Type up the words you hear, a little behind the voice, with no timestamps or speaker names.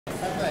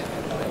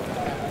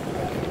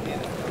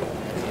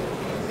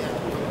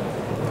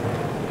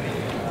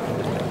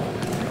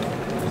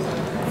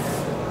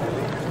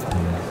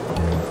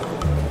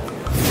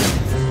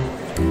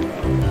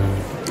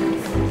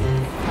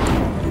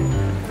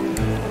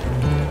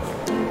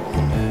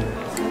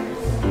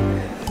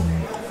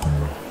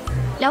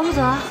梁负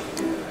责，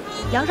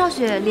梁少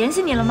雪联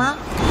系你了吗？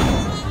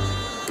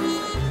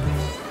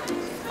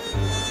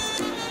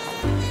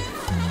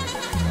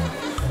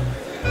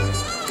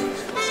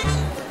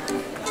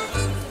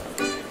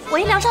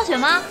喂，梁少雪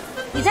吗？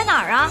你在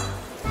哪儿啊？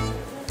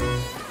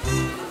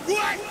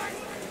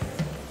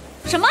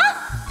什么？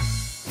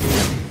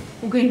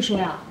我跟你说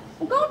呀，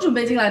我刚准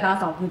备进来打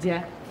扫隔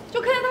间，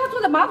就看见他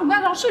坐在马桶盖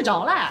上睡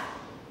着了。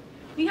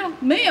你看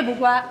门也不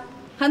关，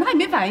喊他也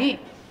没反应。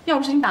要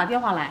不是你打电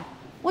话来，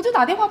我就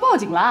打电话报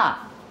警了。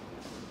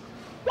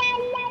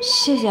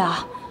谢谢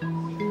啊。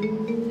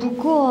不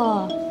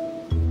过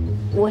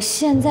我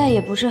现在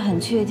也不是很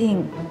确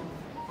定，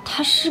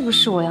他是不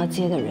是我要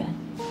接的人。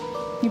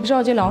你不是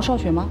要接梁少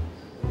雪吗？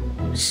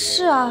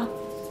是啊。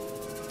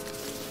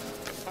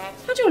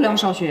他就是梁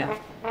少雪呀，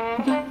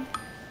你看。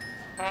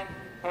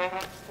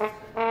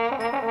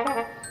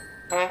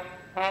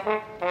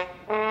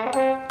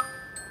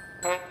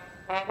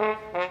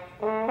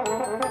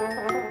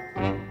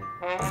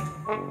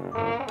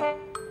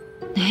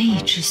难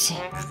以置信。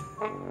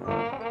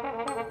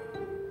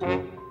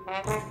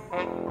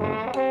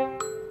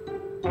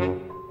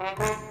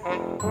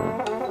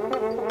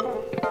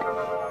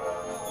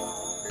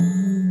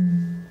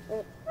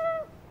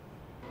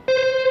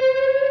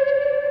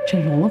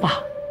整容了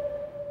吧？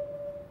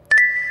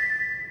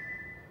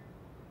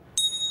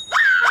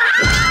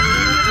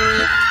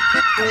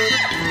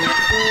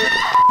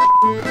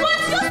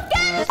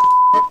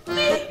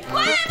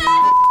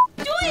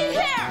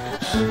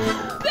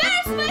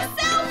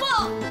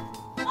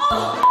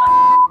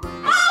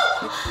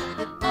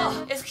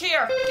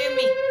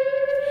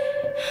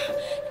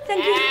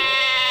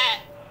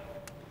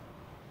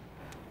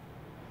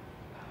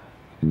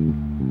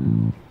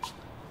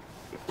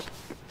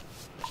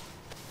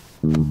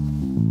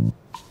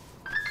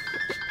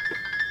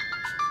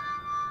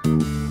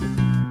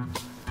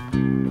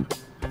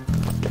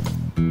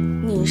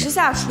你是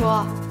下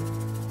车？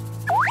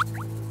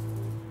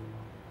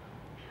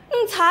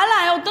你才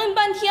来呀！我等你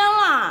半天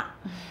了。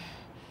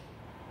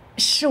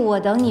是我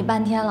等你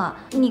半天了，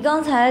你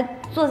刚才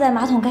坐在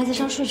马桶盖子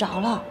上睡着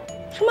了。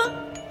什么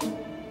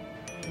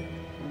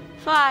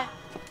 ？Fine,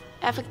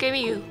 I forgive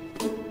you。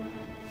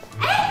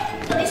哎，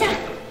等一下，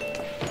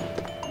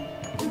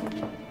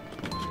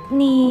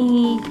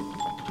你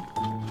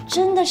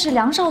真的是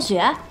梁少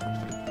雪？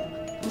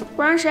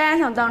不然谁还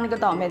想当这个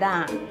倒霉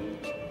蛋？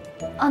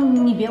啊，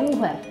你别误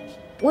会，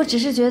我只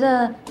是觉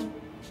得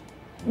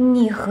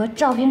你和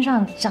照片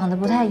上长得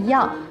不太一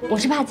样，我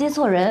是怕接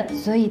错人，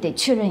所以得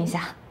确认一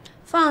下。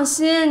放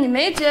心，你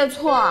没接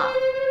错，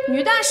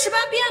女大十八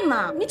变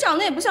嘛，你长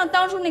得也不像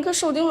当初那颗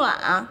受精卵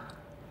啊。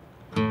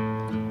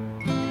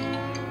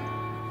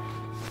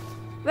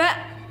喂，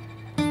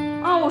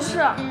啊，我是，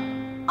啊，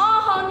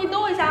好，你等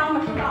我一下，我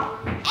马上到。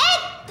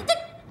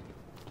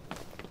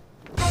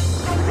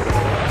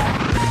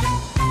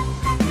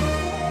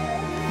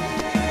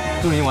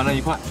祝你玩得愉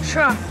快。是。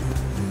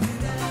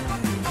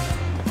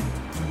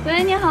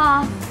喂，你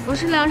好，我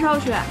是梁少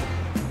雪，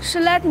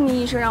是 Let Me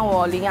医生让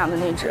我领养的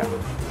那只。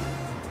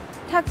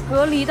他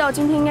隔离到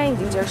今天应该已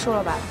经结束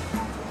了吧？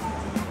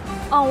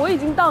哦，我已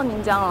经到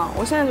宁江了，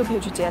我现在就可以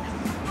去接他。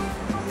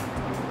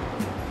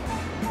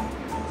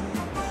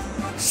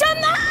什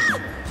么？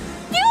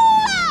丢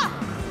了？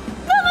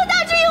那么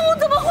大只鹦鹉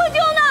怎么会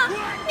丢呢？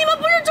你们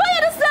不是专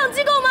业的饲养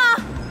机构吗？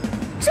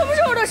什么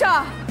时候的事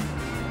儿？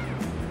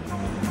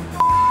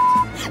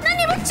那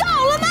你们找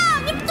了吗？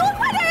你们多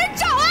快点人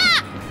找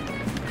啊！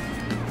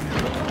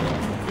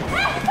哎，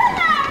在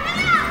哪儿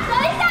呢？等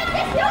一下，你的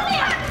行李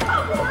靠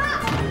谱了。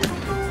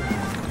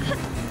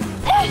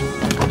哎，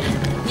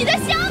你的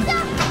箱子！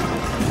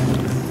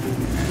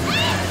哎，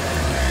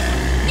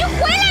你回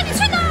来，你去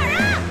哪儿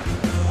啊？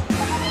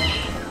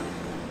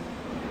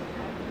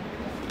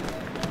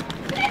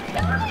你的行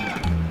李！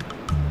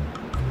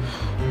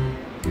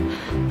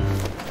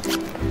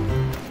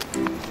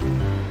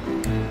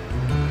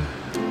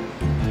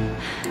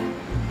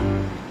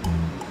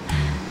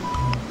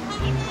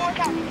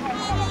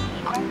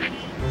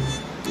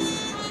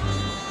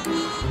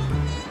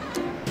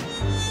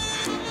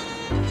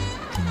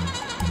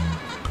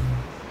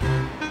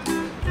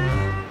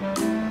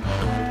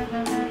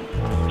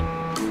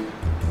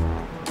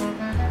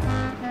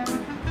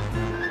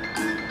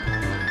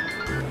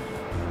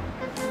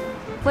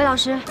魏老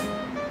师，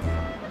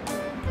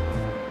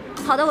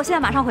好的，我现在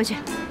马上回去。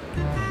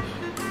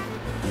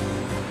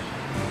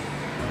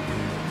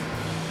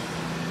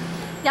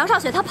梁少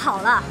雪她跑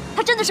了，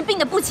她真的是病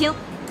得不轻。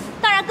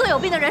当然，更有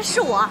病的人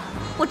是我。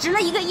我值了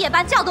一个夜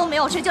班，觉都没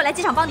有睡，就来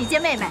机场帮你接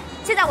妹妹。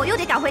现在我又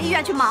得赶回医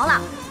院去忙了。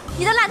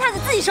你的烂摊子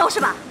自己收拾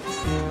吧。